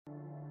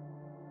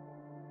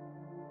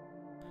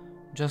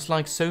Just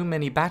like so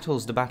many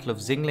battles, the Battle of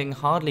Zingling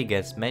hardly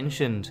gets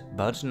mentioned,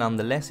 but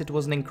nonetheless it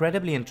was an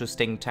incredibly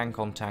interesting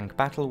tank-on-tank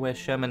battle where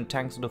Sherman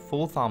tanks of the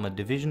 4th Armored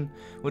Division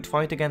would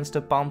fight against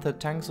the Panther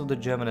tanks of the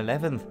German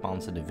 11th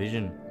Panzer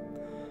Division.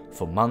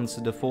 For months,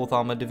 the 4th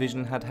Armored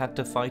Division had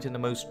to fight in the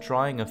most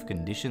trying of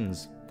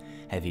conditions.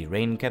 Heavy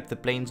rain kept the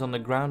planes on the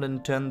ground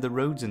and turned the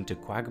roads into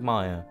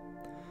quagmire.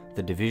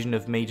 The division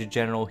of Major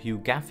General Hugh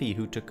Gaffey,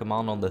 who took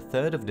command on the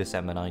 3rd of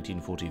December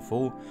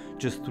 1944,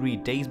 just 3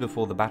 days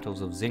before the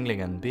battles of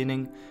Zingling and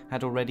Binning,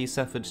 had already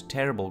suffered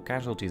terrible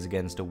casualties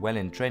against the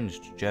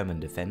well-entrenched German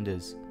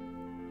defenders.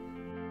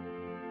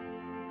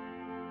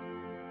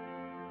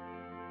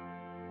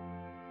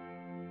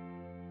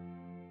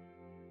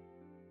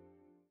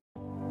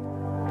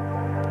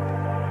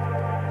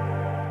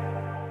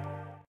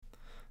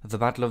 The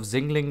Battle of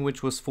Zingling,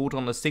 which was fought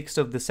on the 6th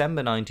of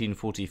December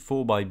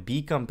 1944 by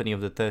B Company of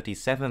the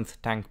 37th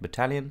Tank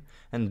Battalion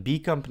and B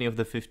Company of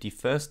the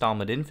 51st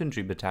Armoured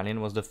Infantry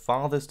Battalion, was the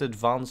farthest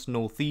advance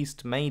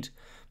northeast made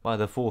by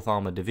the 4th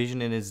Armoured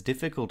Division in its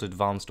difficult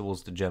advance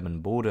towards the German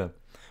border,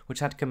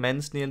 which had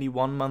commenced nearly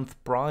 1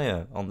 month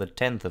prior on the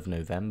 10th of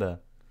November.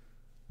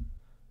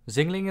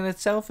 Zingling in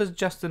itself is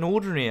just an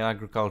ordinary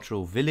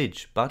agricultural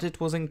village, but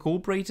it was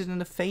incorporated in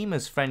the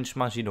famous French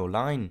Maginot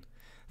Line.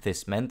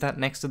 This meant that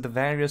next to the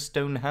various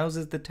stone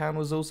houses, the town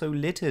was also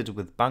littered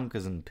with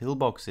bunkers and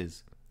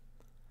pillboxes.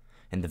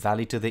 In the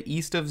valley to the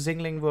east of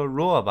Zingling were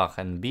Rohrbach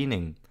and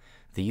Binning.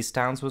 These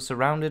towns were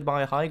surrounded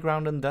by high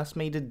ground and thus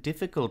made it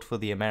difficult for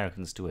the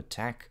Americans to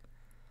attack.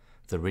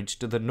 The ridge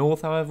to the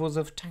north, however, was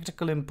of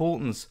tactical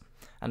importance,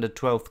 and the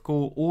 12th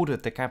Corps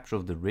ordered the capture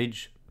of the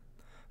ridge.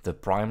 The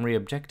primary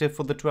objective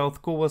for the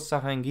 12th Corps was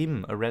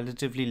Sarengim, a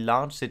relatively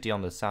large city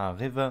on the Saar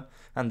River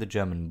and the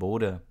German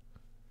border.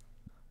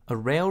 A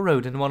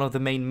railroad and one of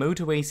the main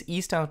motorways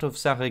east out of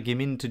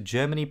Sarreguemines to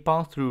Germany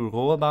passed through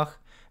Rohrbach,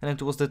 and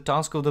it was the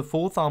task of the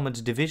 4th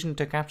Armoured Division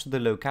to capture the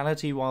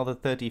locality while the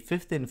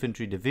 35th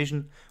Infantry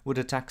Division would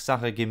attack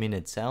Sarreguemines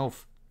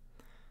itself.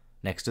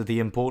 Next to the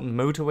important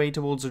motorway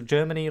towards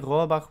Germany,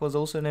 Rohrbach was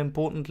also an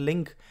important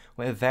link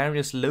where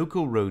various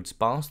local roads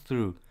passed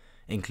through,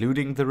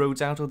 including the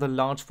roads out of the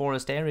large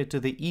forest area to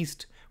the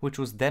east, which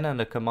was then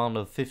under command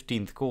of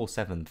 15th Corps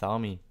 7th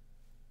Army.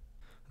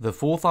 The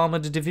 4th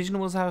Armoured Division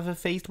was however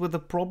faced with a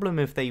problem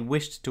if they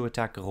wished to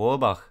attack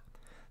Rohrbach.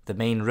 The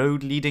main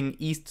road leading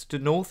east to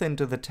north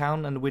into the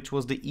town, and which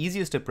was the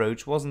easiest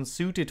approach, wasn't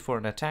suited for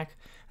an attack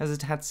as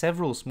it had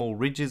several small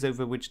ridges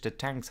over which the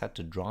tanks had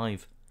to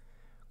drive.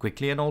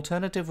 Quickly an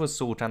alternative was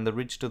sought and the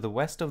ridge to the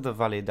west of the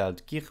Vallée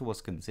d'Altkirch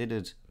was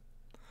considered.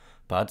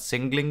 But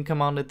Zingling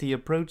commanded the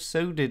approach,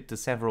 so did the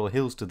several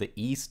hills to the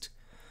east.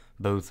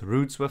 Both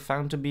routes were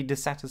found to be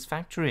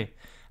dissatisfactory,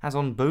 as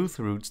on both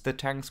routes the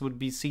tanks would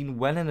be seen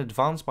well in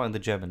advance by the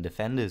German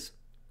defenders.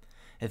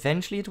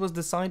 Eventually it was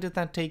decided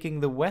that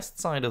taking the west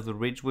side of the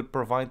ridge would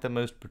provide the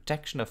most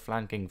protection of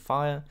flanking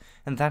fire,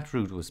 and that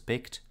route was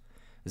picked.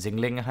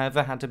 Zingling,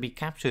 however, had to be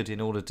captured in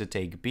order to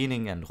take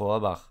Binning and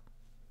Rohrbach.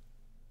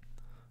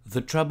 The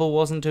trouble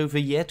wasn't over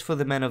yet for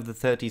the men of the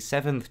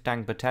 37th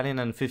Tank Battalion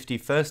and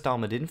 51st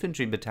Armoured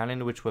Infantry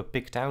Battalion, which were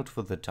picked out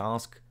for the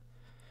task.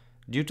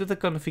 Due to the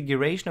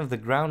configuration of the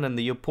ground and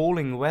the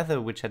appalling weather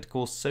which had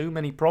caused so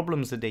many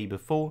problems the day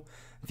before,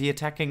 the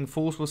attacking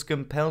force was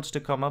compelled to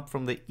come up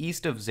from the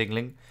east of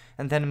Zingling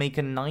and then make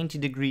a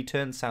 90-degree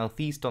turn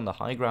southeast on the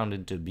high ground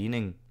into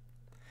Binning.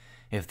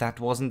 If that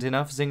wasn't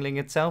enough, Zingling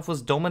itself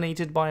was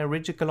dominated by a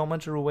ridge a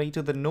kilometer away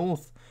to the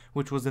north,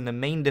 which was in the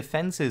main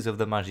defences of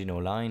the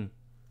Maginot Line.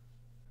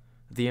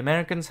 The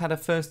Americans had a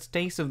first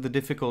taste of the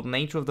difficult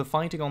nature of the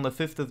fighting on the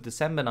 5th of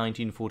December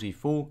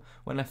 1944,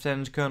 when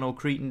Lieutenant Colonel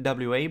Cretan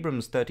W.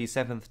 Abrams'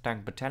 37th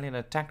Tank Battalion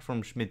attacked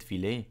from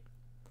Schmidt-Filet.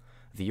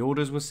 The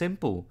orders were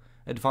simple: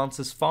 advance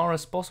as far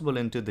as possible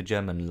into the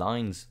German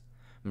lines.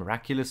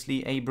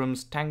 Miraculously,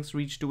 Abrams' tanks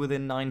reached to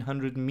within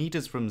 900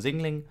 meters from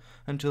Zingling,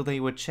 until they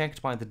were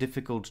checked by the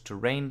difficult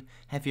terrain,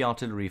 heavy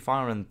artillery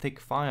fire and thick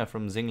fire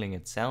from Zingling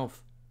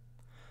itself.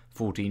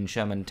 14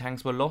 Sherman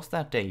tanks were lost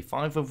that day,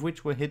 5 of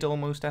which were hit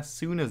almost as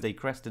soon as they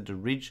crested the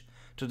ridge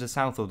to the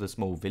south of the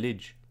small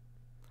village.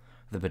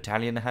 The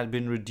battalion had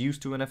been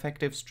reduced to an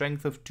effective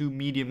strength of 2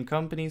 medium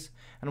companies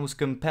and was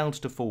compelled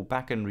to fall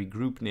back and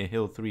regroup near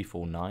Hill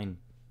 349.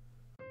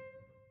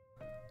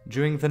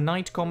 During the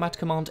night, Combat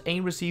Command A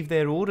received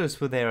their orders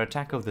for their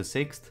attack of the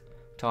 6th.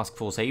 Task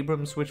Force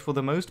Abrams, which for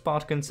the most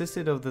part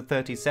consisted of the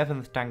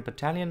 37th Tank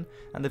Battalion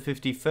and the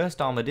 51st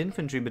Armoured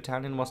Infantry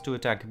Battalion, was to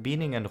attack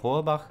Binning and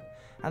Rohrbach,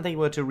 and they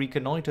were to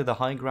reconnoitre the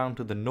high ground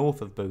to the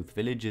north of both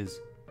villages.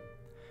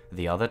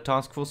 The other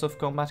task force of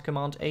Combat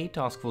Command A,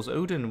 Task Force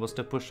Odin, was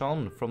to push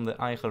on from the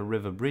Eichel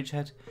River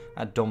bridgehead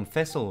at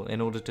Domfessel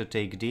in order to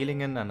take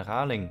Delingen and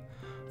Raling,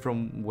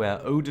 from where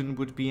Odin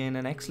would be in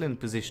an excellent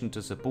position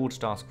to support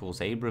Task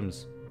Force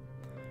Abrams.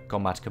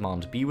 Combat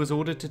Command B was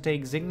ordered to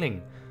take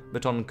Zingling,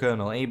 but on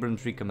Colonel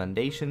Abrams'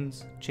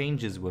 recommendations,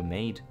 changes were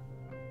made.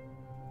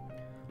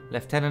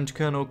 Lieutenant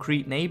Colonel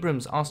Cretan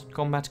Abrams asked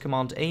Combat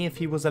Command A if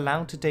he was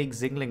allowed to take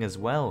Zingling as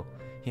well.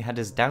 He had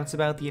his doubts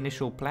about the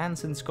initial plan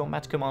since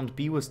Combat Command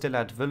B was still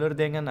at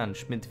Wullerdingen and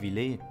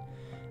Schmidt-Villers,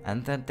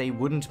 and that they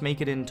wouldn't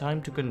make it in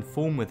time to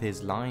conform with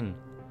his line.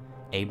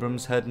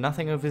 Abrams heard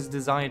nothing of his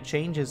desired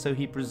changes, so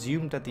he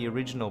presumed that the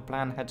original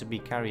plan had to be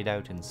carried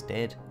out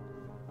instead.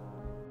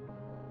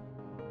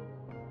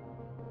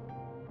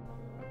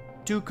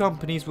 Two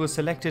companies were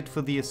selected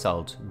for the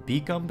assault: B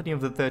Company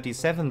of the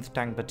 37th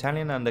Tank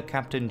Battalion under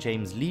Captain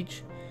James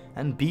Leach,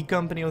 and B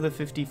Company of the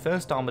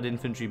 51st Armoured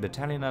Infantry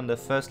Battalion under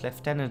 1st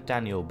Lieutenant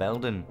Daniel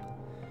Belden.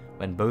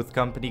 When both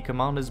company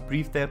commanders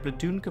briefed their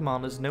platoon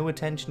commanders, no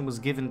attention was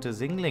given to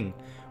Zingling,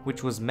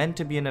 which was meant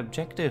to be an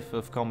objective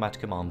of Combat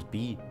Command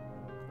B.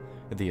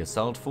 The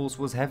assault force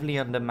was heavily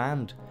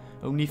undermanned.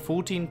 Only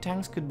 14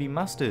 tanks could be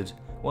mustered,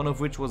 one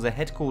of which was a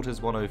headquarters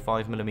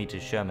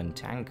 105mm Sherman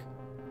tank.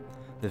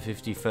 The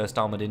 51st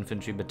Armoured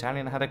Infantry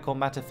Battalion had a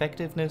combat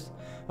effectiveness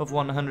of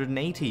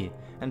 180,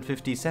 and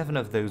 57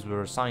 of those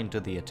were assigned to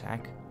the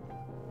attack.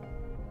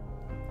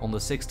 On the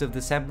 6th of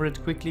December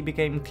it quickly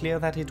became clear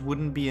that it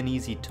wouldn't be an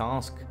easy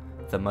task.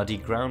 The muddy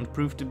ground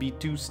proved to be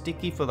too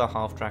sticky for the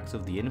half-tracks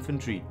of the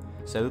infantry,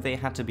 so they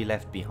had to be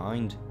left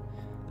behind.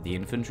 The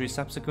infantry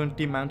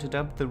subsequently mounted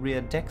up the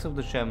rear decks of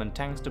the Sherman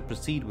tanks to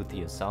proceed with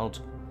the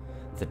assault.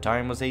 The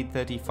time was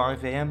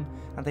 8:35 AM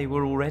and they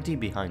were already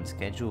behind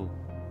schedule.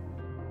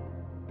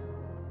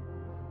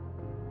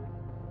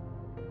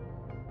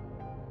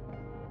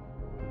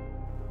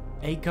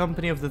 A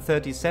company of the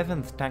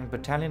 37th Tank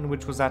Battalion,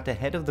 which was at the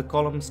head of the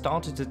column,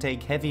 started to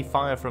take heavy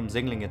fire from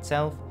Zingling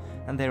itself,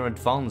 and their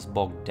advance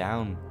bogged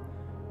down.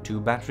 Two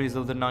batteries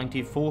of the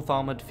 94th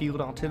Armoured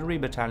Field Artillery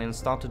Battalion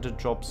started to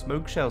drop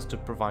smoke shells to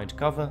provide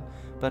cover,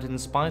 but in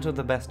spite of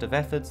the best of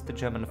efforts, the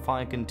German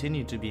fire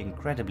continued to be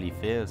incredibly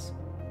fierce.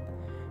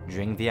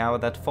 During the hour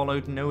that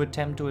followed, no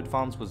attempt to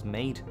advance was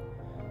made.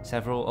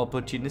 Several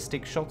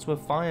opportunistic shots were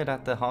fired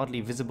at the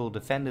hardly visible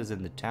defenders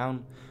in the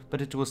town,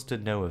 but it was to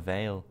no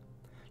avail.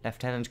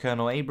 Lieutenant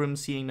Colonel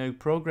Abrams, seeing no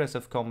progress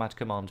of Combat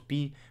Command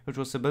B, which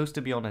was supposed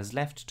to be on his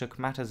left, took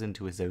matters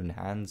into his own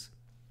hands.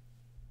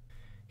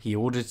 He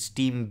ordered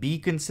Team B,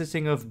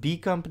 consisting of B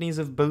companies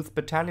of both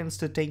battalions,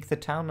 to take the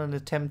town and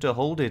attempt to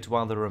hold it,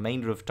 while the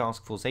remainder of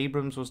Task Force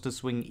Abrams was to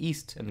swing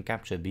east and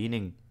capture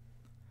Biening.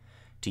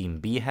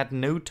 Team B had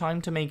no time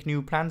to make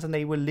new plans and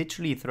they were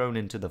literally thrown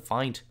into the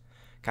fight.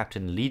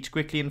 Captain Leach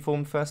quickly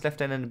informed 1st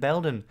Lieutenant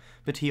Belden,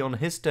 but he on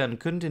his turn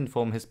couldn't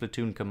inform his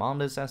platoon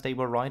commanders as they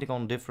were riding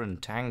on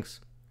different tanks.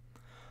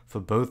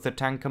 For both the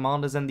tank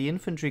commanders and the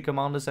infantry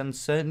commanders,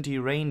 uncertainty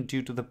reigned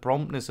due to the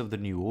promptness of the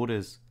new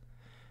orders.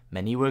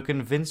 Many were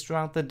convinced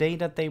throughout the day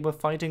that they were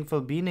fighting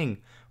for Biening,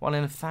 while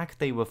in fact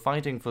they were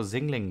fighting for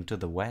Zingling to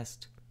the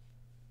west.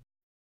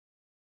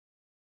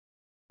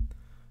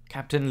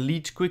 Captain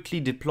Leach quickly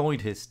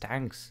deployed his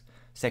tanks.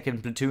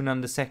 2nd Platoon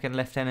under 2nd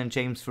Lieutenant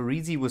James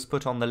Farisi was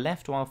put on the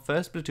left, while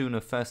 1st Platoon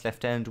of 1st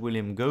Lieutenant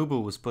William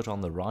Goebel was put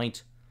on the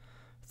right.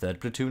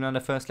 3rd Platoon under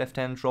 1st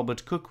Lieutenant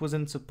Robert Cook was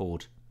in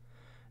support.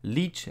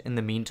 Leach, in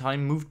the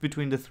meantime, moved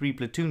between the 3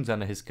 platoons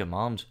under his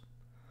command.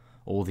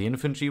 All the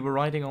infantry were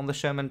riding on the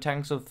Sherman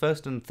tanks of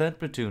 1st and 3rd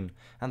Platoon,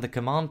 and the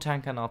command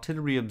tank and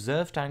artillery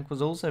observe tank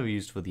was also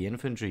used for the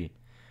infantry.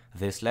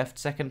 This left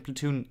 2nd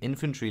Platoon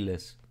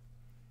infantryless.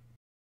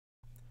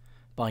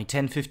 By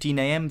 10:15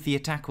 AM the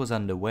attack was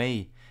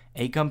underway.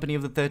 A company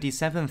of the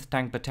 37th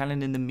Tank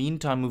Battalion in the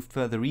meantime moved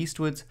further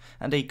eastwards,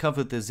 and they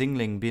covered the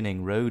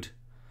Zingling-Biening road.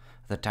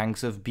 The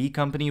tanks of B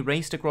Company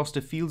raced across the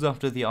fields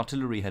after the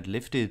artillery had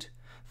lifted.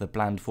 The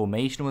planned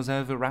formation was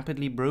however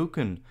rapidly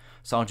broken.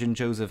 Sergeant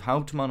Joseph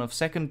Hauptmann of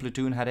 2nd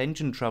Platoon had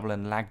engine trouble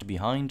and lagged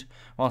behind,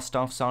 while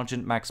Staff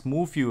Sergeant Max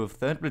Morphew of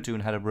 3rd Platoon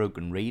had a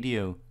broken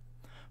radio.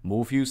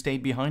 Morphew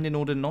stayed behind in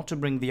order not to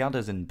bring the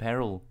others in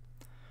peril.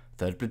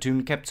 3rd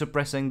Platoon kept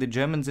suppressing the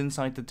Germans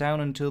inside the town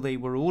until they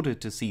were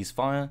ordered to cease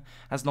fire,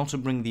 as not to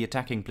bring the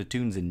attacking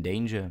platoons in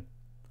danger.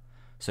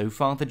 So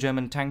far the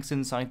German tanks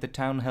inside the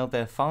town held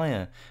their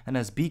fire, and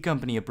as B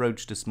Company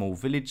approached a small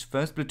village,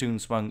 1st Platoon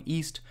swung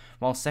east,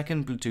 while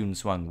 2nd Platoon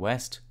swung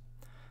west.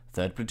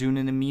 3rd Platoon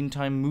in the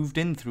meantime moved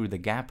in through the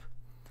gap.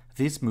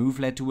 This move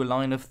led to a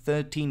line of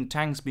 13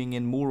 tanks being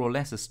in more or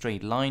less a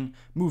straight line,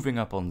 moving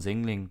up on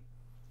Zingling.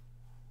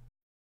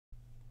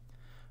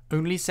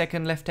 Only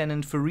 2nd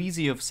Lieutenant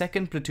Farisi of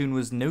 2nd Platoon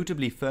was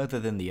notably further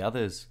than the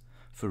others.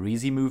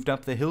 Farisi moved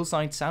up the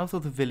hillside south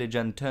of the village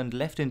and turned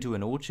left into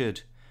an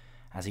orchard.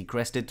 As he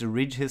crested the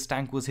ridge, his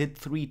tank was hit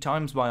 3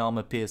 times by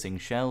armor-piercing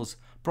shells,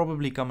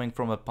 probably coming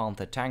from a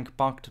Panther tank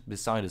parked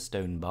beside a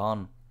stone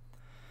barn.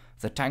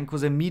 The tank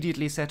was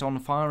immediately set on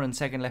fire and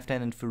 2nd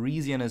Lieutenant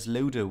Farisi and his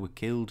loader were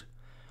killed.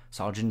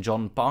 Sergeant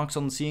John Parks,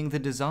 on seeing the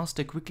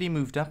disaster, quickly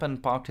moved up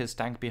and parked his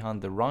tank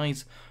behind the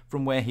rise,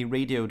 from where he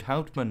radioed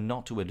Hauptmann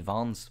not to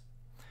advance.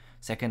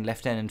 2nd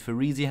Lieutenant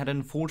Farisi had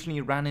unfortunately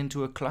ran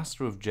into a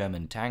cluster of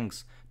German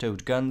tanks,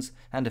 towed guns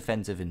and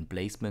defensive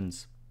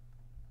emplacements.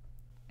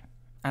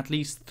 At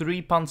least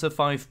 3 Panzer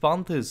V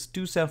Panthers,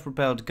 2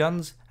 self-propelled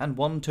guns and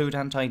 1 towed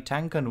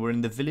anti-tank gun were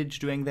in the village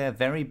doing their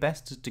very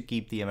best to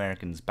keep the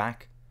Americans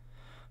back.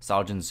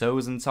 Sergeant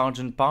Soers and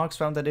Sergeant Parks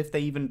found that if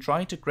they even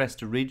tried to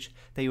crest a ridge,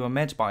 they were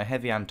met by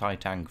heavy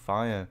anti-tank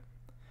fire.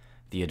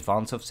 The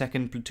advance of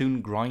 2nd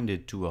Platoon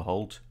grinded to a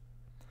halt.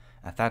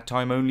 At that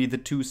time only the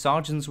 2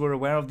 sergeants were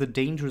aware of the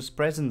dangerous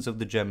presence of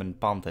the German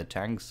Panther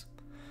tanks.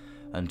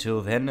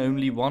 Until then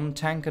only 1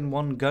 tank and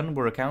 1 gun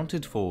were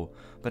accounted for,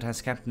 but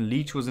as Captain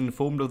Leach was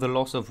informed of the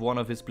loss of one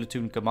of his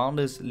platoon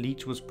commanders,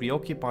 Leach was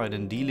preoccupied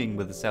in dealing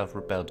with the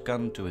self-propelled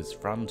gun to his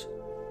front.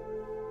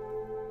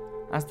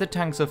 As the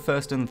tanks of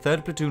 1st and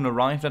 3rd Platoon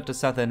arrived at the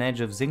southern edge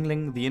of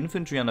Zingling, the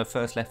infantry under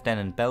 1st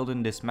Lieutenant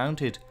Belden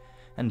dismounted,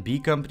 and B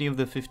Company of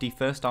the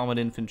 51st Armoured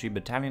Infantry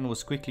Battalion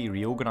was quickly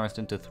reorganized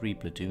into 3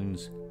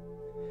 platoons.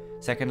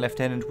 2nd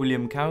Lieutenant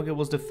William Cowgill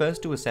was the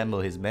first to assemble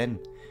his men.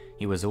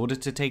 He was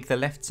ordered to take the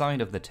left side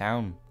of the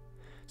town.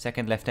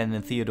 2nd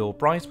Lieutenant Theodore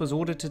Price was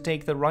ordered to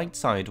take the right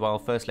side, while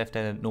 1st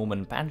Lieutenant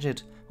Norman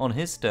Paget, on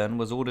his turn,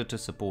 was ordered to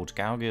support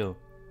Cowgill.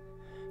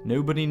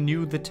 Nobody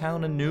knew the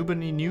town and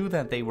nobody knew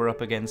that they were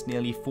up against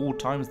nearly 4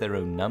 times their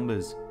own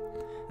numbers.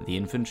 The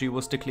infantry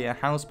was to clear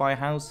house by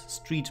house,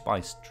 street by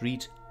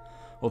street.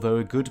 Although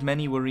a good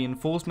many were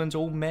reinforcements,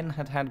 all men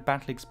had had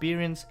battle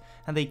experience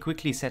and they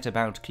quickly set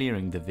about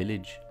clearing the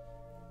village.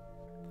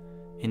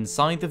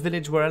 Inside the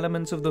village were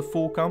elements of the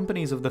 4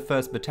 companies of the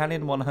 1st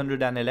Battalion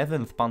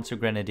 111th Panzer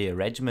Grenadier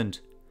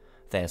Regiment.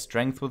 Their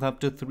strength was up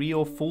to 3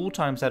 or 4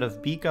 times that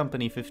of B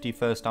Company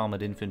 51st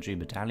Armoured Infantry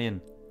Battalion.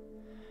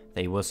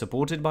 They were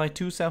supported by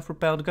 2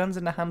 self-propelled guns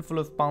and a handful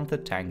of Panther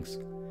tanks.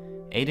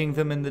 Aiding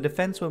them in the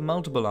defence were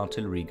multiple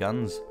artillery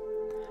guns.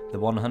 The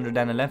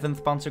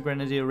 111th Panzer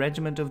Grenadier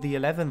Regiment of the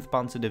 11th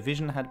Panzer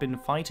Division had been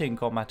fighting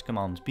Combat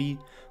Command B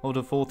of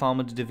the 4th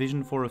Armoured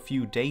Division for a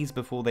few days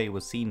before they were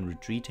seen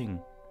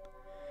retreating.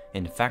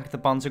 In fact, the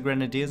Panzer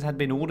Grenadiers had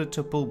been ordered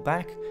to pull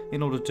back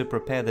in order to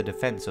prepare the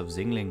defence of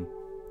Zingling.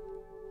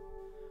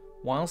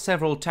 While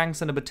several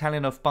tanks and a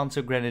battalion of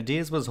Panzer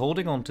Grenadiers was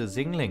holding on to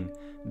Zingling,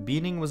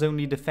 Biening was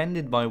only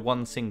defended by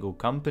 1 single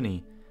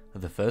company,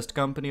 the 1st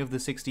Company of the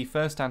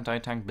 61st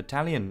Anti-Tank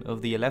Battalion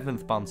of the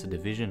 11th Panzer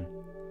Division.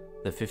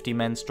 The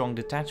 50-men strong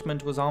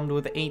detachment was armed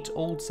with 8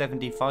 old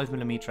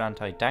 75mm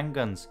anti-tank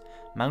guns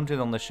mounted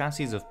on the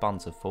chassis of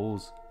Panzer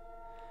IVs.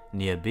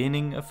 Near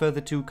Biening, a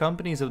further 2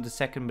 companies of the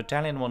 2nd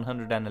Battalion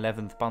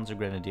 111th Panzer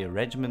Grenadier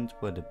Regiment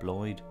were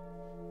deployed.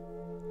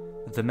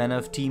 The men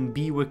of Team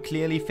B were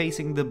clearly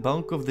facing the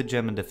bulk of the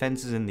German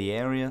defences in the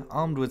area,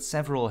 armed with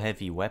several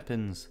heavy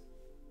weapons.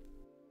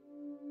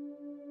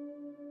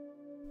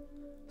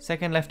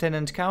 2nd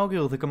Lieutenant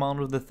Cowgill, the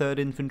commander of the 3rd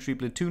Infantry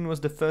Platoon, was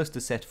the first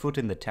to set foot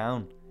in the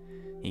town.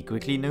 He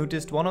quickly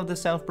noticed one of the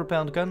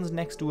self-propelled guns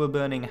next to a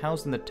burning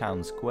house in the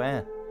town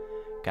square.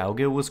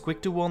 Cowgill was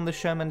quick to warn the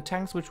Sherman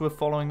tanks which were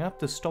following up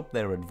to stop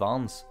their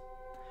advance.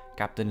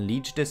 Captain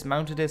Leach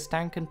dismounted his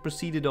tank and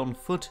proceeded on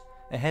foot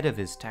ahead of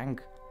his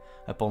tank.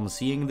 Upon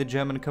seeing the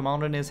German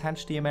commander in his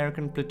hatch, the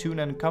American platoon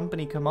and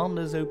company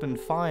commanders opened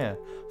fire,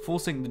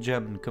 forcing the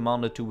German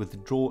commander to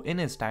withdraw in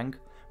his tank,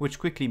 which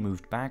quickly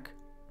moved back.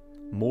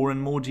 More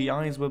and more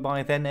GIs were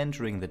by then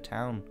entering the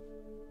town.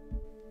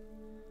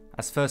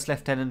 As 1st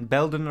Lieutenant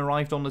Belden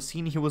arrived on the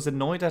scene, he was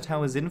annoyed at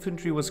how his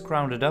infantry was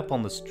crowded up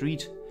on the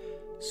street.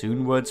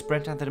 Soon word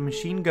spread that the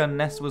machine gun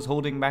nest was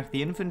holding back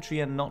the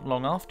infantry, and not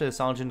long after,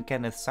 Sergeant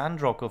Kenneth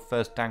Sandrock of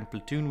 1st Tank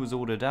Platoon was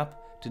ordered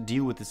up to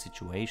deal with the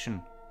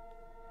situation.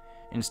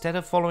 Instead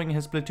of following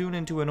his platoon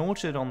into an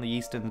orchard on the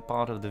eastern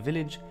part of the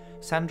village,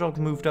 Sandrock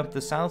moved up the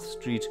south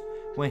street,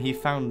 where he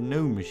found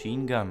no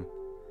machine gun.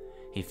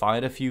 He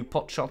fired a few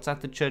pot shots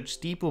at the church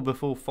steeple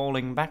before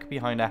falling back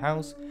behind a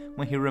house,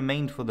 where he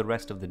remained for the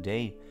rest of the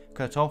day,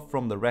 cut off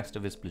from the rest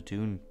of his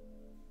platoon.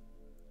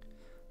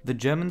 The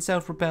German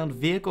self-propelled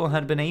vehicle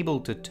had been able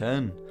to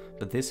turn,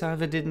 but this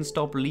however didn't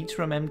stop Leach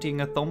from emptying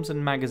a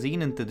Thompson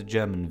magazine into the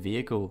German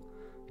vehicle.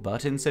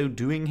 But in so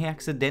doing, he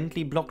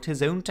accidentally blocked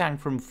his own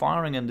tank from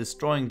firing and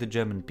destroying the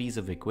German piece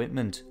of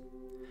equipment.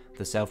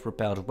 The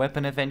self-propelled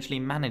weapon eventually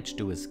managed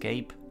to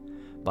escape.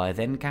 By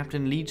then,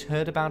 Captain Leach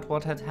heard about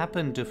what had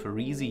happened to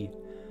Farisi.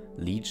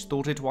 Leach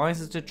thought it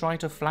wiser to try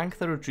to flank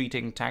the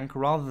retreating tank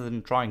rather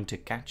than trying to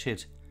catch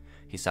it.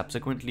 He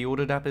subsequently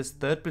ordered up his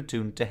 3rd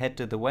platoon to head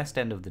to the west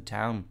end of the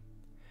town.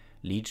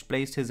 Leach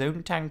placed his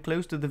own tank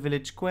close to the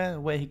village square,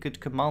 where he could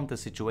command the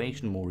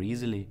situation more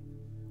easily.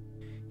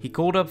 He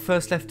called up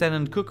 1st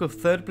Lieutenant Cook of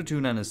 3rd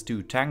Platoon and his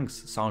 2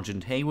 tanks,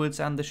 Sergeant Haywards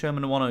and the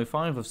Sherman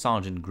 105 of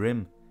Sergeant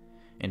Grimm.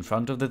 In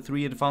front of the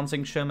 3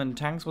 advancing Sherman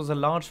tanks was a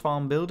large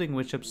farm building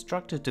which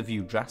obstructed the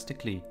view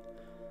drastically.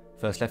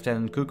 1st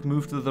Lieutenant Cook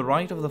moved to the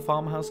right of the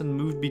farmhouse and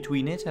moved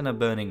between it and a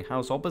burning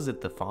house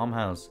opposite the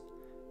farmhouse.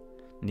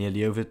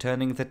 Nearly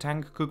overturning the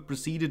tank, Cook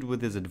proceeded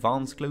with his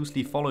advance,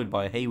 closely followed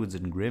by Haywards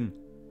and Grimm.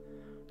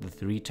 The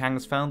 3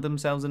 tanks found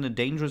themselves in a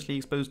dangerously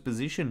exposed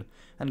position,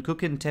 and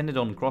Cook intended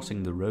on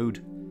crossing the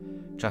road.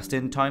 Just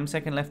in time,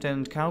 2nd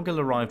Lieutenant Cowgill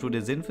arrived with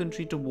his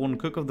infantry to warn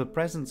Cook of the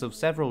presence of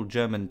several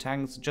German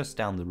tanks just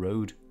down the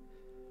road.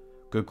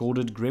 Cook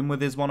ordered Grimm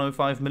with his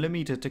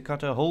 105mm to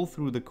cut a hole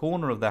through the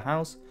corner of the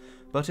house,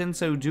 but in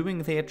so doing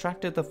they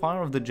attracted the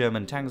fire of the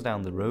German tanks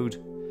down the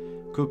road.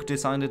 Cook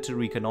decided to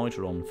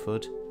reconnoitre on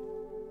foot.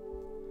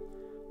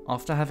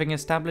 After having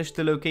established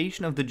the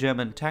location of the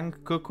German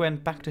tank, Cook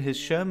went back to his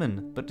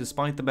Sherman, but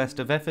despite the best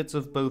of efforts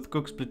of both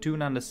Cook's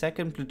platoon and a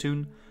second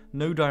platoon,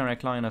 no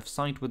direct line of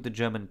sight with the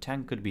German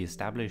tank could be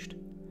established.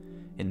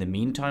 In the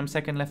meantime,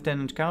 2nd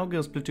Lieutenant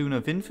Cowgill's platoon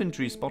of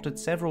infantry spotted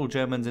several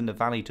Germans in the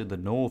valley to the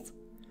north.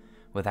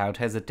 Without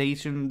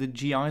hesitation, the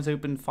GIs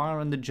opened fire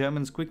and the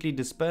Germans quickly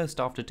dispersed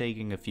after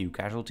taking a few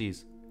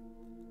casualties.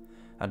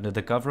 Under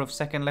the cover of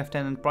 2nd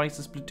Lieutenant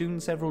Price's platoon,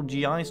 several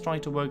GIs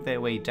tried to work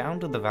their way down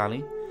to the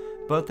valley,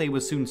 but they were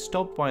soon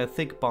stopped by a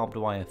thick barbed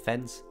wire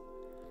fence.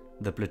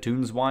 The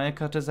platoon's wire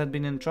cutters had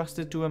been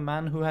entrusted to a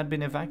man who had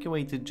been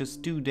evacuated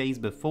just 2 days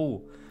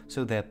before,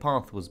 so their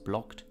path was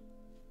blocked.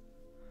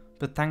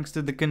 But thanks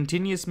to the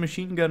continuous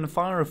machine gun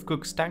fire of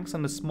Cook's tanks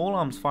and the small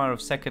arms fire of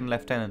 2nd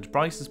Lieutenant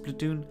Price's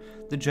platoon,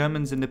 the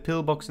Germans in the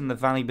pillbox in the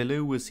valley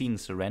below were seen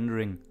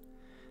surrendering.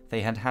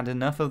 They had had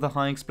enough of the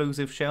high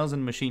explosive shells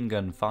and machine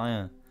gun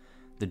fire.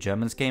 The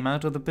Germans came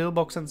out of the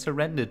pillbox and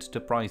surrendered to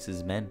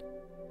Price's men.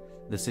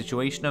 The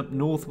situation up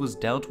north was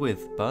dealt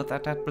with, but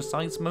at that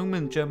precise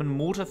moment German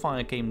mortar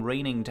fire came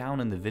raining down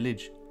in the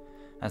village.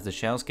 As the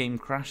shells came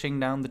crashing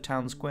down the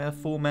town square,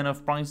 4 men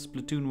of Price's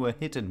platoon were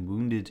hit and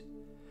wounded.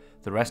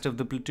 The rest of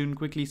the platoon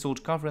quickly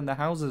sought cover in the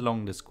houses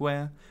along the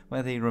square,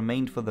 where they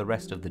remained for the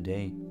rest of the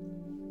day.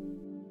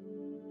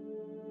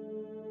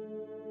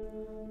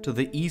 To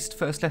the east,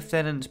 1st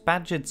Lieutenant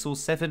Paget saw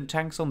 7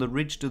 tanks on the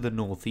ridge to the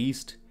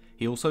northeast.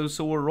 He also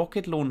saw a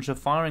rocket launcher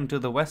firing to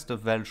the west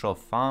of Welschow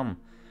Farm.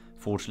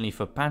 Fortunately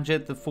for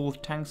Paget, the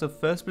 4th tanks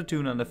of 1st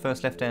Platoon under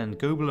 1st Lieutenant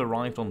Goebel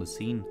arrived on the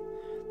scene.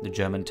 The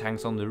German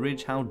tanks on the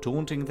ridge, how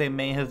daunting they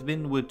may have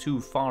been, were too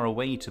far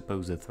away to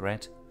pose a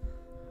threat.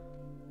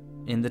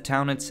 In the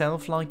town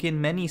itself, like in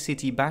many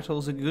city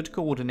battles, a good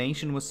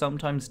coordination was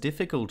sometimes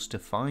difficult to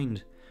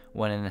find.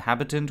 When an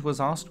inhabitant was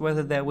asked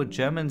whether there were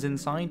Germans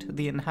inside,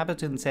 the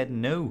inhabitant said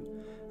no.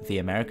 The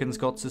Americans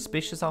got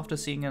suspicious after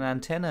seeing an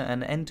antenna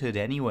and entered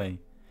anyway.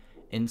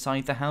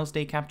 Inside the house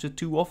they captured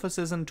 2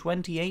 officers and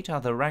 28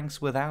 other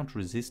ranks without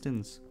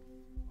resistance.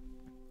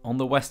 On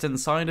the western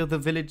side of the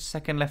village,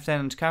 2nd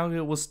Lieutenant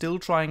Cowgill was still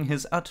trying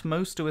his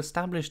utmost to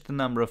establish the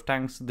number of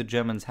tanks the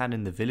Germans had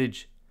in the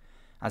village.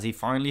 As he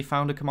finally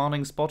found a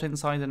commanding spot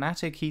inside an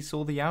attic, he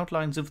saw the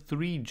outlines of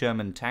 3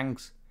 German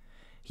tanks.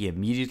 He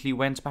immediately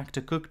went back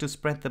to Cook to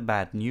spread the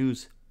bad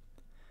news.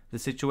 The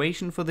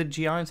situation for the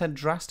GIs had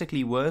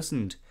drastically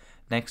worsened.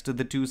 Next to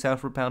the 2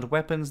 self-propelled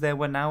weapons, there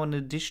were now an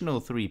additional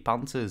 3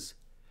 Panzers.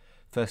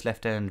 1st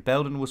Lieutenant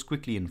Belden was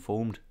quickly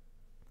informed.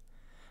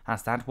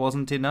 As that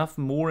wasn't enough,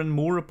 more and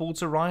more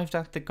reports arrived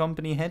at the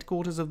company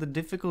headquarters of the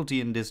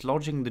difficulty in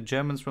dislodging the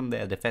Germans from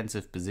their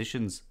defensive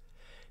positions.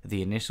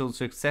 The initial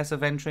success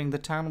of entering the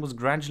town was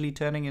gradually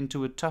turning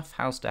into a tough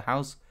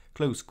house-to-house,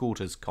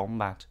 close-quarters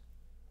combat.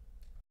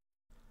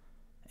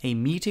 A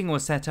meeting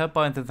was set up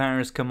by the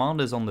various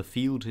commanders on the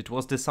field. It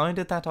was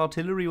decided that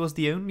artillery was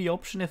the only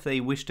option if they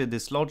wished to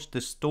dislodge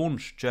the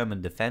staunch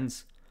German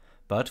defense.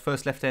 But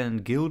 1st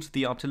Lieutenant Guild,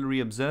 the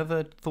artillery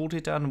observer, thought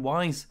it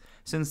unwise,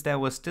 since there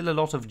were still a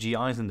lot of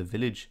GIs in the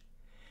village.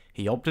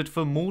 He opted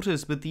for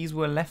mortars, but these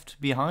were left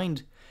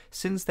behind,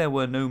 since there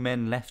were no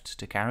men left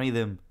to carry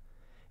them.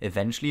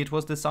 Eventually it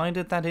was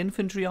decided that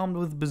infantry armed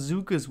with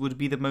bazookas would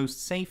be the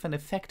most safe and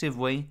effective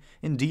way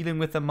in dealing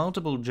with the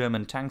multiple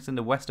German tanks in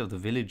the west of the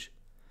village.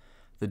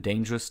 The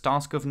dangerous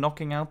task of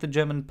knocking out the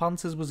German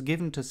Panzers was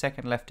given to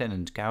 2nd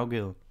Lieutenant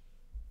Cowgill.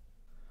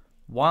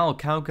 While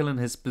Cowgill and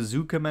his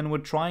bazooka men were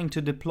trying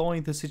to deploy,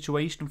 the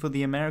situation for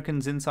the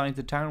Americans inside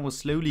the town was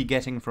slowly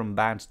getting from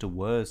bad to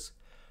worse.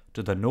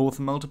 To the north,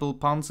 multiple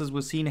Panzers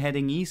were seen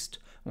heading east,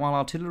 while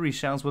artillery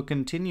shells were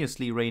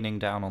continuously raining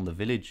down on the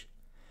village.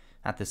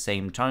 At the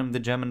same time, the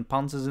German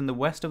Panzers in the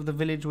west of the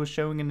village were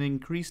showing an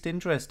increased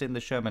interest in the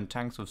Sherman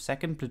tanks of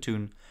 2nd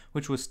Platoon,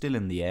 which were still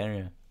in the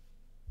area.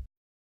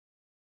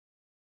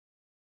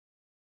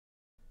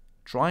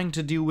 Trying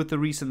to deal with the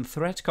recent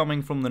threat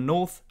coming from the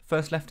north,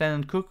 1st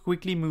Lieutenant Cook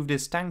quickly moved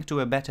his tank to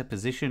a better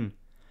position.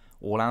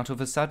 All out of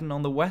a sudden,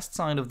 on the west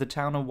side of the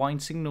town, a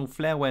white signal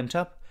flare went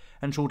up,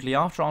 and shortly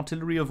after,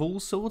 artillery of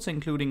all sorts,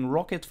 including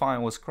rocket fire,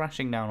 was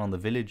crashing down on the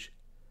village.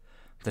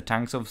 The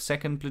tanks of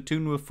 2nd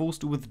Platoon were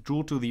forced to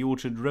withdraw to the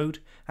Orchard Road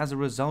as a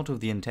result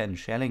of the intense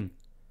shelling.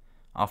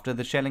 After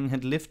the shelling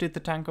had lifted, the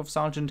tank of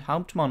Sergeant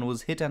Hauptmann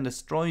was hit and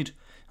destroyed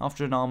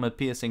after an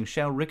armor-piercing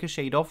shell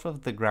ricocheted off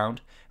of the ground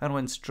and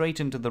went straight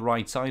into the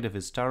right side of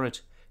his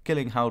turret,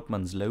 killing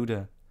Hauptmann's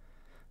loader.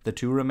 The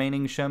 2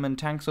 remaining Sherman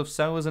tanks of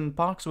Sowers and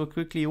Parks were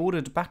quickly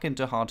ordered back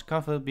into hard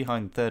cover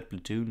behind 3rd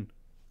Platoon.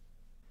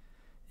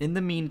 In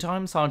the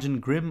meantime,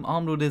 Sergeant Grimm,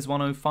 armed with his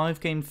 105,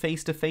 came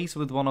face to face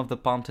with one of the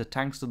Panther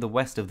tanks to the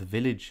west of the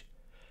village.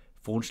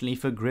 Fortunately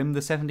for Grimm, the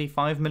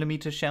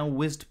 75mm shell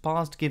whizzed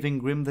past, giving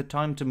Grimm the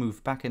time to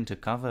move back into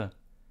cover.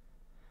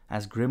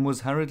 As Grimm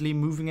was hurriedly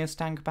moving his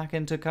tank back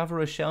into cover,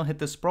 a shell hit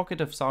the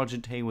sprocket of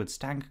Sergeant Hayward's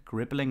tank,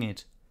 crippling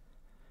it.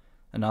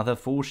 Another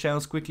 4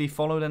 shells quickly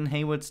followed and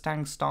Hayward's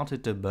tank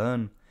started to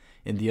burn.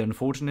 In the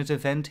unfortunate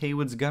event,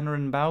 Hayward's gunner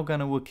and bow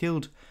gunner were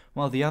killed,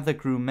 while the other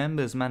crew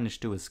members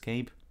managed to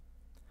escape.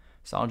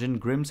 Sergeant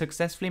Grimm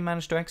successfully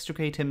managed to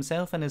extricate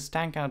himself and his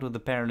tank out of the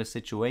perilous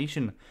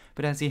situation,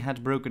 but as he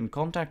had broken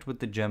contact with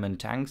the German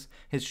tanks,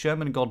 his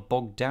Sherman got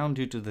bogged down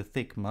due to the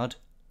thick mud.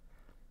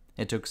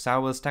 It took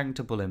Sauer's tank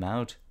to pull him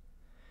out.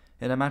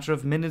 In a matter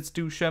of minutes,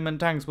 2 Sherman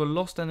tanks were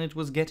lost, and it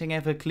was getting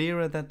ever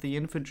clearer that the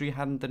infantry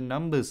hadn't the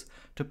numbers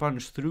to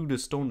punch through the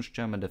staunch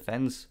German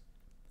defense.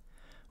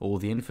 All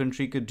the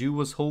infantry could do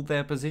was hold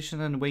their position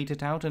and wait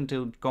it out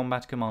until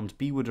Combat Command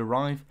B would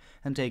arrive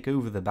and take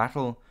over the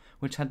battle,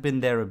 which had been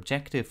their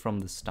objective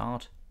from the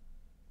start.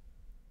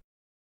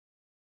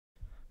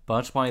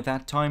 But by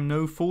that time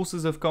no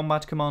forces of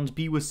Combat Command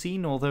B were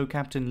seen, although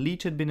Captain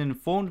Leach had been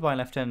informed by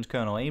Lieutenant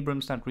Colonel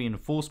Abrams that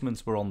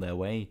reinforcements were on their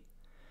way.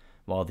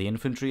 While the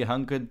infantry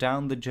hunkered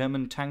down, the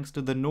German tanks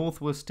to the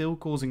north were still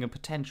causing a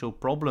potential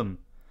problem.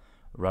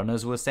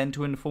 Runners were sent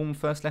to inform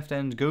 1st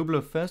Lieutenant Goebel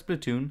of 1st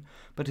Platoon,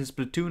 but his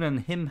platoon and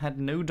him had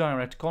no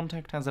direct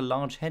contact as a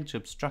large hedge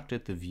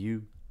obstructed the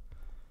view.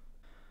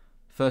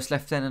 1st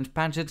Lieutenant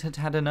Paget had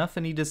had enough,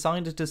 and he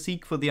decided to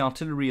seek for the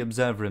artillery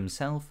observer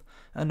himself,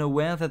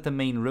 unaware that the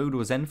main road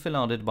was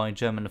enfiladed by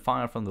German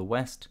fire from the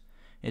west.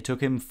 It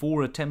took him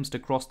 4 attempts to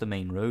cross the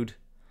main road.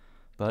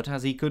 But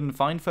as he couldn't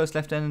find 1st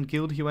Lieutenant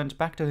Guild, he went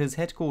back to his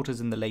headquarters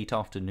in the late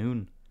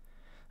afternoon.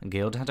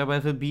 Guild had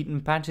however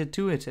beaten Paget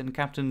to it, and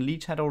Captain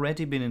Leach had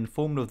already been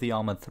informed of the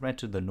armoured threat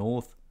to the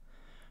north.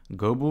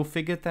 Goebel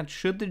figured that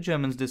should the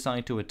Germans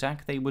decide to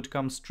attack, they would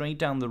come straight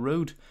down the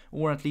road,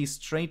 or at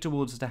least straight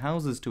towards the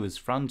houses to his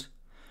front.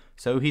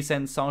 So he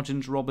sent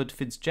Sergeant Robert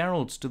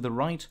Fitzgerald to the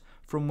right,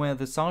 from where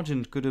the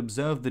sergeant could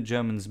observe the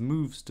Germans'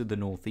 moves to the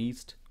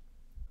northeast.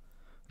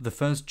 The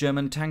first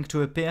German tank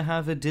to appear,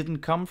 however, didn't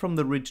come from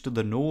the ridge to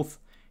the north.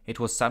 It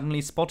was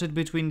suddenly spotted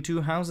between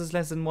 2 houses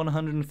less than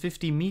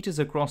 150 meters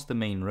across the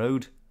main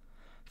road.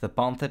 The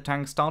Panther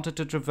tank started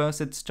to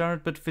traverse its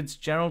turret, but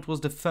Fitzgerald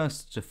was the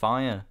first to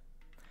fire.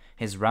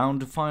 His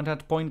round, fired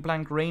at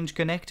point-blank range,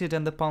 connected,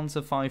 and the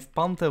Panzer V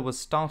Panther was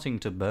starting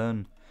to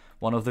burn.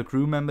 One of the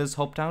crew members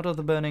hopped out of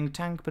the burning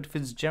tank, but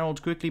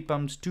Fitzgerald quickly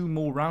pumped 2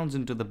 more rounds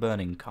into the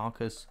burning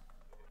carcass.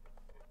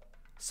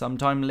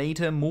 Sometime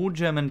later, more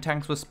German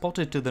tanks were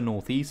spotted to the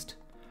northeast.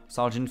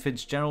 Sergeant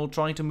Fitzgerald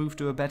tried to move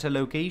to a better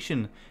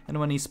location, and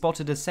when he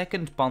spotted a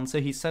second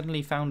Panzer, he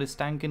suddenly found his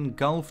tank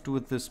engulfed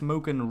with the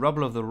smoke and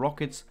rubble of the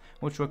rockets,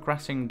 which were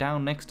crashing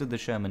down next to the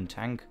Sherman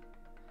tank.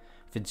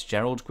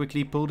 Fitzgerald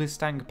quickly pulled his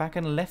tank back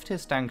and left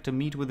his tank to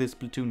meet with his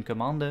platoon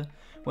commander,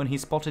 when he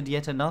spotted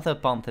yet another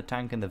Panther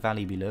tank in the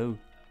valley below.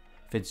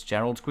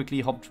 Fitzgerald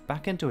quickly hopped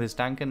back into his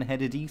tank and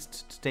headed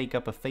east to take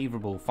up a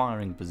favourable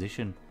firing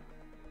position.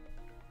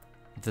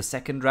 The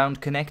second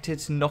round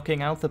connected,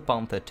 knocking out the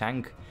Panther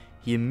tank.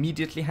 He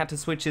immediately had to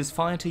switch his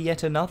fire to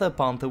yet another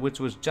Panther, which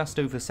was just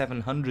over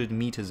 700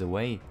 meters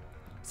away.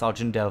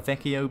 Sergeant Del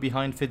Vecchio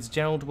behind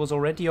Fitzgerald was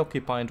already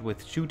occupied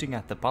with shooting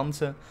at the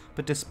Panzer,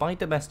 but despite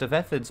the best of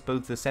efforts,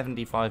 both the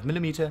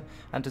 75mm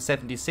and the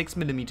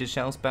 76mm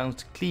shells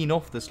bounced clean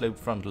off the sloped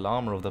frontal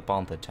armour of the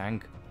Panther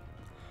tank.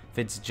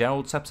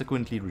 Fitzgerald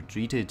subsequently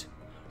retreated.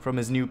 From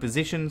his new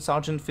position,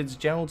 Sergeant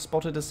Fitzgerald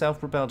spotted a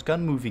self-propelled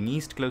gun moving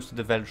east close to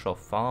the Welschow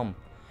farm.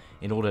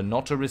 In order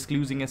not to risk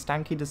losing his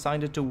tank, he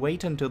decided to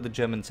wait until the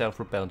German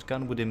self-propelled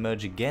gun would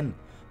emerge again,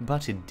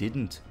 but it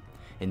didn't.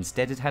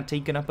 Instead, it had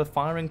taken up a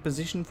firing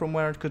position from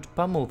where it could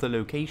pummel the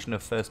location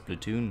of 1st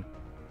Platoon.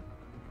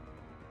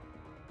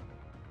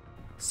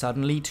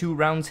 Suddenly, 2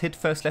 rounds hit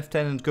 1st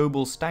Lieutenant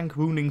Goebel's tank,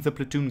 wounding the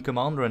platoon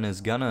commander and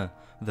his gunner.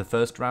 The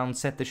first round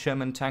set the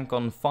Sherman tank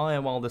on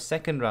fire, while the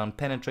second round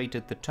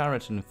penetrated the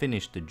turret and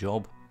finished the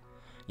job.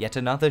 Yet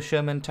another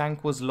Sherman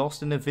tank was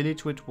lost in a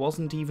village which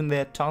wasn't even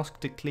their task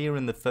to clear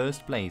in the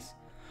first place.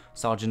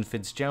 Sergeant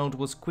Fitzgerald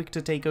was quick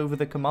to take over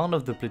the command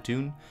of the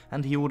platoon,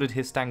 and he ordered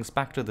his tanks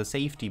back to the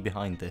safety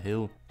behind the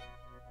hill.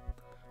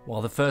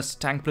 While the 1st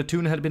tank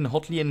platoon had been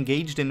hotly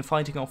engaged in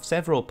fighting off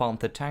several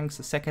Panther tanks,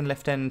 2nd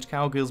Lieutenant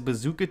Cowgill's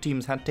bazooka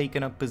teams had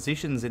taken up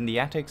positions in the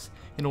attics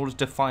in order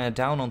to fire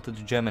down onto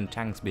the German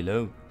tanks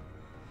below.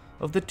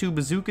 Of the 2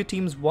 bazooka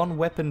teams, 1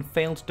 weapon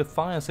failed to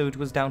fire, so it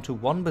was down to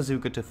 1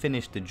 bazooka to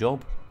finish the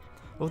job.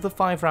 Of the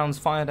 5 rounds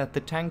fired at the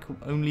tank,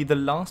 only the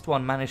last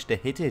one managed to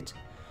hit it.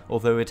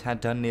 Although it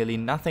had done nearly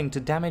nothing to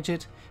damage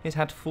it, it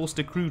had forced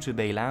the crew to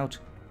bail out.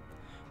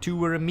 2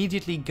 were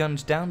immediately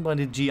gunned down by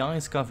the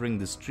GIs covering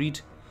the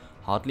street.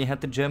 Hardly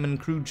had the German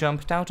crew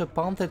jumped out, a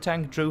Panther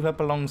tank drove up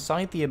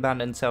alongside the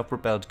abandoned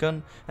self-propelled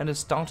gun and had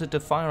started to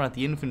fire at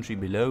the infantry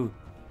below.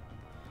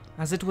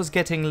 As it was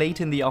getting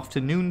late in the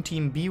afternoon,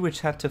 Team B,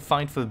 which had to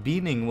fight for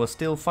Biening, was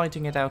still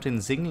fighting it out in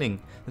Zingling,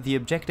 the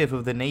objective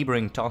of the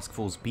neighbouring Task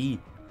Force B.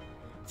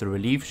 The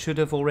relief should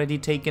have already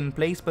taken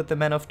place, but the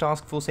men of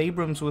Task Force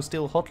Abrams were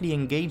still hotly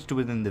engaged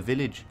within the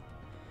village.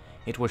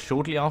 It was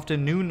shortly after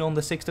noon on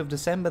the 6th of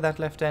December that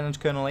Lieutenant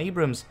Colonel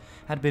Abrams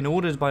had been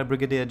ordered by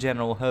Brigadier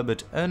General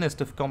Herbert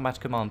Ernest of Combat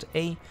Command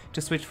A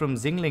to switch from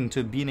Zingling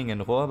to Biening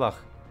and Rohrbach.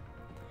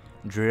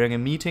 During a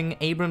meeting,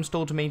 Abrams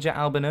told Major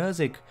Alban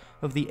Erzik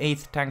of the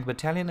 8th Tank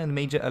Battalion and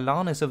Major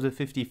Alanis of the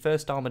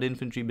 51st Armoured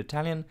Infantry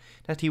Battalion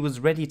that he was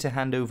ready to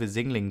hand over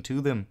Zingling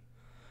to them.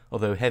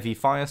 Although heavy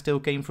fire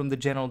still came from the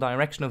general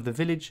direction of the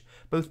village,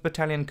 both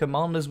battalion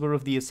commanders were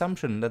of the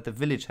assumption that the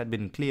village had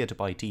been cleared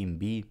by Team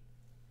B.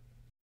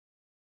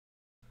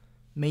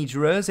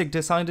 Major Erzik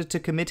decided to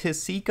commit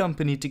his C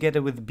Company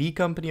together with B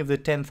Company of the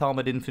 10th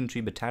Armoured Infantry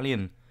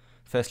Battalion.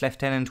 First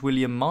Lieutenant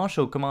William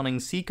Marshall, commanding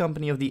C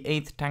Company of the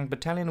 8th Tank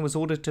Battalion, was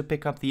ordered to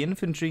pick up the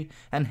infantry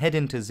and head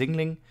into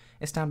Zingling,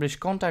 establish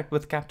contact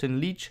with Captain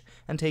Leach,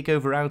 and take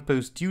over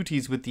outpost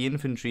duties with the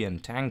infantry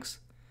and tanks.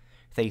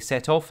 They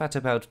set off at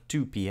about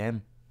 2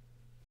 p.m.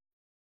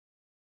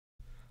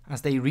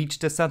 As they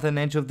reached the southern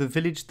edge of the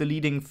village, the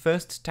leading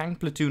 1st Tank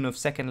Platoon of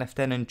 2nd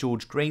Lieutenant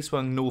George Gray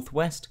swung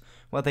northwest,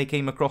 where they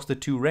came across the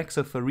 2 wrecks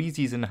of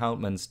Farizi's and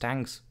Hauptmann's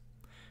tanks.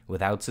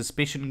 Without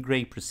suspicion,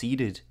 Gray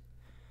proceeded.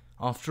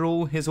 After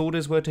all, his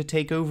orders were to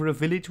take over a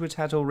village which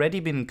had already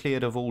been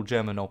cleared of all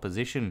German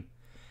opposition.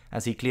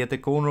 As he cleared the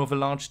corner of a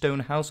large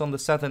stone house on the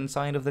southern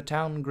side of the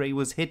town, Gray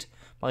was hit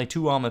by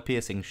 2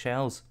 armor-piercing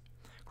shells.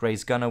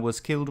 Gray's gunner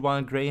was killed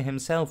while Gray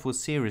himself was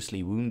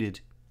seriously wounded.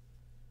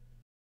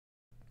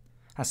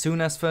 As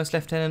soon as 1st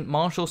Lieutenant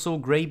Marshall saw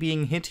Gray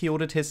being hit, he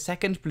ordered his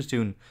 2nd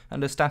Platoon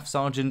under Staff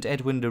Sergeant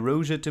Edwin de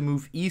Rozier to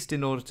move east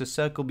in order to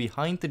circle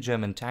behind the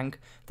German tank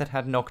that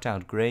had knocked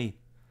out Gray.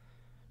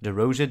 De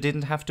Rozier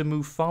didn't have to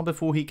move far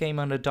before he came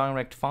under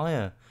direct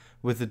fire.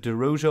 With de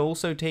Rozier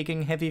also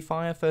taking heavy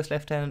fire, 1st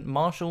Lieutenant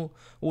Marshall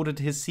ordered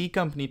his C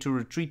Company to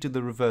retreat to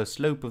the reverse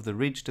slope of the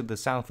ridge to the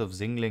south of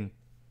Zingling.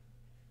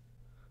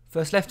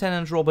 1st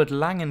Lieutenant Robert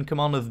Lang, in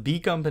command of B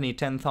Company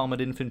 10th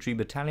Armoured Infantry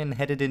Battalion,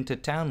 headed into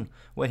town,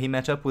 where he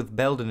met up with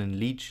Belden and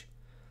Leach.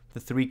 The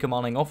 3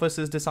 commanding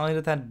officers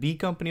decided that B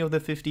Company of the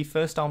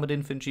 51st Armoured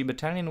Infantry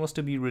Battalion was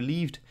to be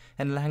relieved,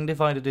 and Lang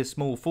divided his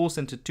small force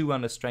into 2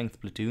 understrength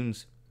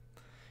platoons.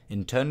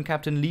 In turn,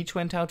 Captain Leach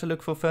went out to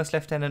look for 1st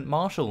Lieutenant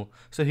Marshall,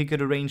 so he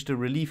could arrange the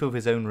relief of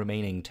his own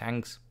remaining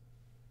tanks.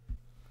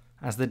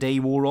 As the day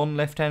wore on,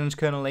 Lieutenant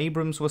Colonel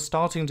Abrams was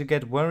starting to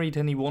get worried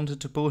and he wanted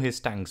to pull his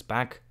tanks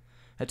back.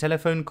 A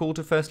telephone call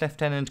to 1st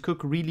Lieutenant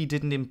Cook really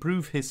didn't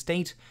improve his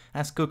state,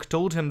 as Cook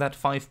told him that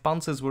 5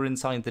 Panzers were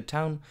inside the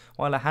town,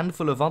 while a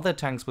handful of other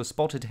tanks were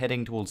spotted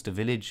heading towards the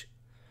village.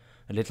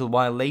 A little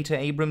while later,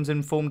 Abrams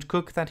informed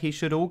Cook that he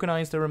should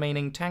organize the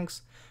remaining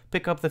tanks,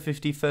 pick up the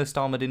 51st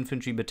Armoured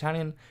Infantry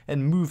Battalion,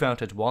 and move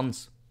out at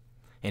once.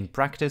 In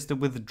practice, the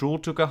withdrawal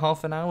took a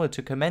half an hour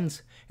to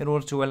commence in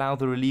order to allow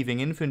the relieving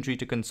infantry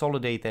to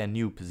consolidate their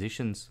new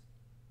positions.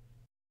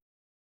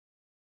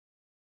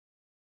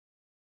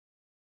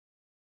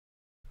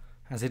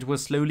 As it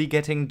was slowly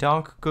getting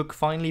dark, Cook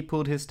finally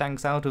pulled his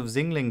tanks out of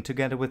Zingling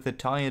together with the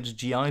tired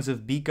GIs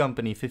of B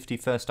Company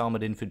 51st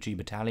Armoured Infantry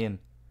Battalion.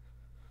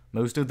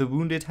 Most of the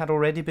wounded had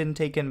already been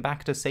taken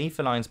back to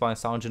safer lines by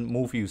Sergeant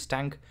Morphew's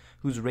tank,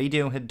 whose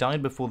radio had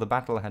died before the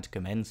battle had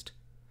commenced.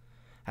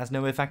 As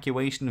no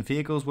evacuation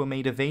vehicles were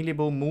made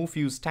available,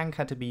 Morphew's tank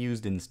had to be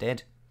used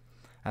instead.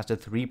 As the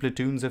 3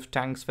 platoons of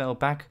tanks fell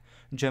back,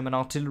 German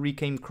artillery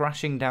came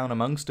crashing down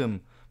amongst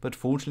them, but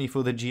fortunately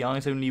for the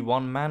GIs, only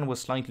 1 man was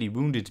slightly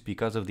wounded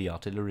because of the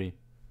artillery.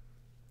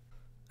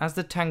 As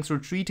the tanks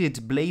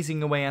retreated,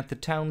 blazing away at the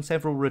town,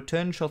 several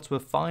return shots were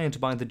fired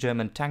by the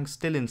German tanks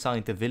still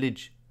inside the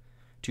village.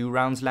 2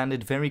 rounds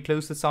landed very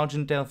close to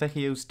Sergeant Del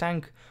Vecchio's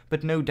tank,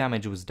 but no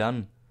damage was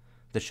done.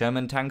 The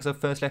Sherman tanks of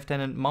 1st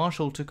Lieutenant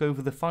Marshall took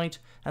over the fight,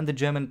 and the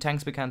German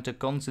tanks began to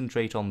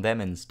concentrate on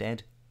them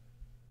instead.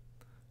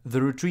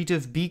 The retreat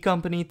of B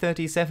Company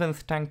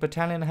 37th Tank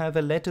Battalion,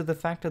 however, led to the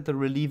fact that the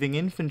relieving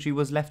infantry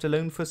was left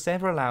alone for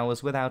several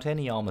hours without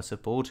any armour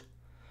support.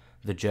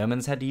 The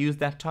Germans had used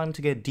that time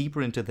to get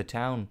deeper into the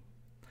town.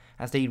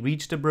 As they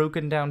reached the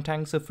broken down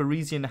tanks of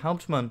Farizi and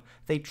Hauptmann,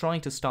 they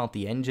tried to start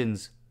the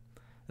engines.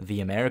 The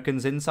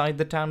Americans inside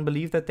the town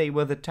believed that they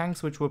were the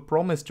tanks which were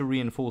promised to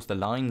reinforce the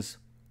lines.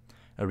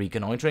 A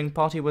reconnoitering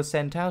party was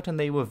sent out, and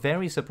they were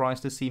very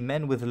surprised to see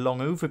men with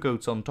long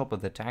overcoats on top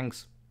of the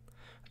tanks.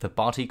 The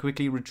party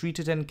quickly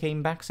retreated and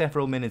came back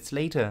several minutes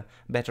later.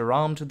 Better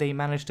armed, they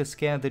managed to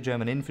scare the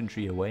German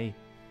infantry away.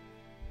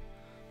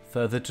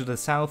 Further to the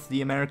south,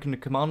 the American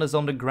commanders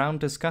on the ground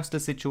discussed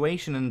the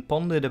situation and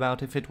pondered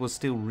about if it was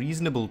still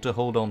reasonable to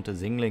hold on to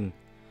Zingling.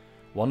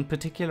 One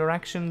particular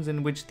action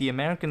in which the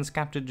Americans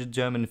captured a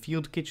German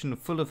field kitchen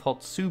full of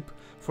hot soup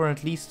for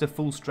at least a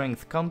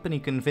full-strength company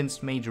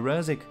convinced Major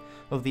Erzik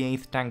of the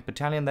 8th Tank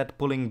Battalion that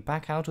pulling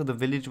back out of the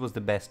village was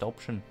the best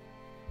option.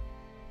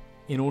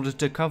 In order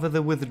to cover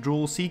the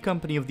withdrawal, C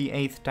Company of the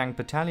 8th Tank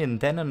Battalion,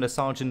 then under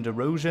Sergeant de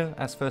Rozier,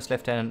 as 1st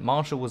Lieutenant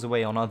Marshall was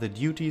away on other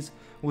duties,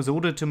 was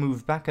ordered to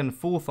move back and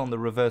forth on the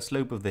reverse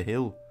slope of the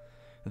hill.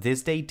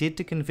 This they did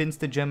to convince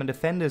the German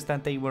defenders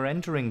that they were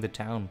entering the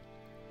town.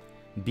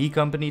 B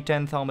Company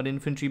 10th Armoured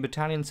Infantry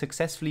Battalion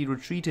successfully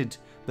retreated,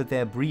 but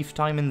their brief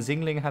time in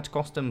Zingling had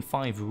cost them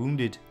 5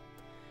 wounded.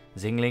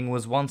 Zingling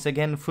was once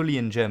again fully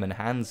in German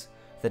hands.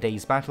 The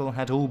day's battle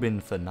had all been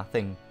for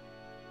nothing.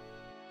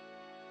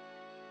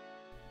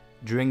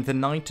 During the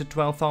night, the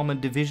 12th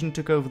Armoured Division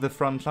took over the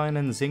front line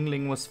and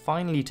Zingling was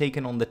finally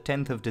taken on the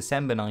 10th of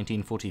December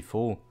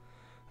 1944.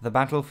 The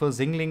battle for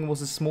Zingling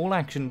was a small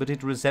action, but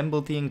it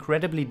resembled the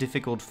incredibly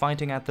difficult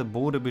fighting at the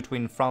border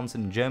between France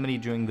and Germany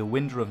during the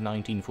winter of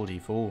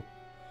 1944.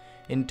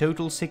 In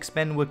total, 6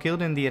 men were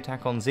killed in the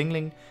attack on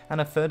Zingling, and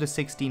a further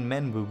 16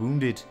 men were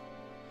wounded.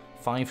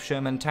 5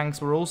 Sherman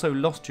tanks were also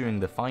lost during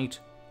the fight.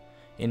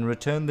 In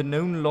return, the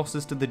known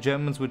losses to the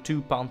Germans were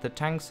 2 Panther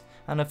tanks,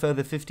 and a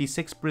further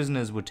 56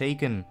 prisoners were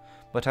taken,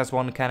 but as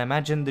one can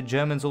imagine, the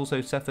Germans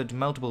also suffered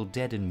multiple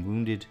dead and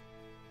wounded.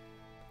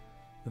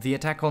 The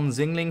attack on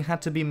Zingling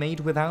had to be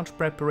made without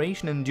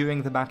preparation, and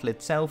during the battle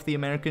itself, the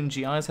American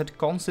GIs had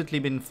constantly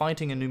been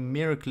fighting a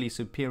numerically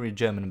superior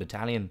German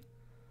battalion.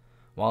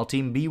 While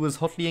Team B was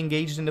hotly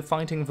engaged in the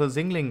fighting for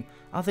Zingling,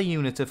 other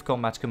units of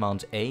Combat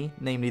Command A,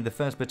 namely the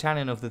 1st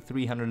Battalion of the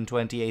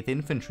 328th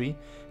Infantry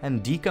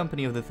and D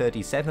Company of the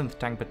 37th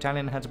Tank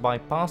Battalion, had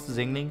bypassed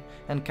Zingling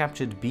and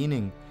captured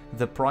Biening,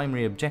 the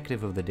primary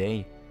objective of the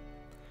day.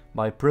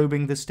 By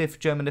probing the stiff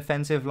German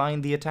defensive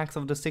line, the attacks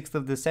of the 6th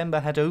of December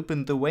had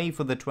opened the way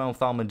for the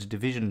 12th Armoured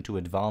Division to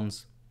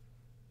advance.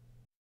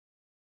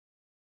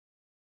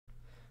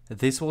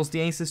 This was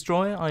the Ace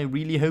Destroyer. I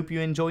really hope you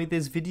enjoyed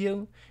this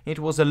video. It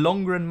was a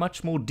longer and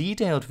much more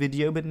detailed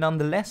video, but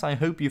nonetheless I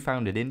hope you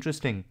found it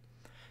interesting.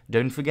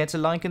 Don't forget to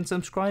like and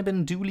subscribe,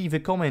 and do leave a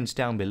comment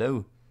down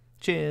below.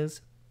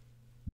 Cheers!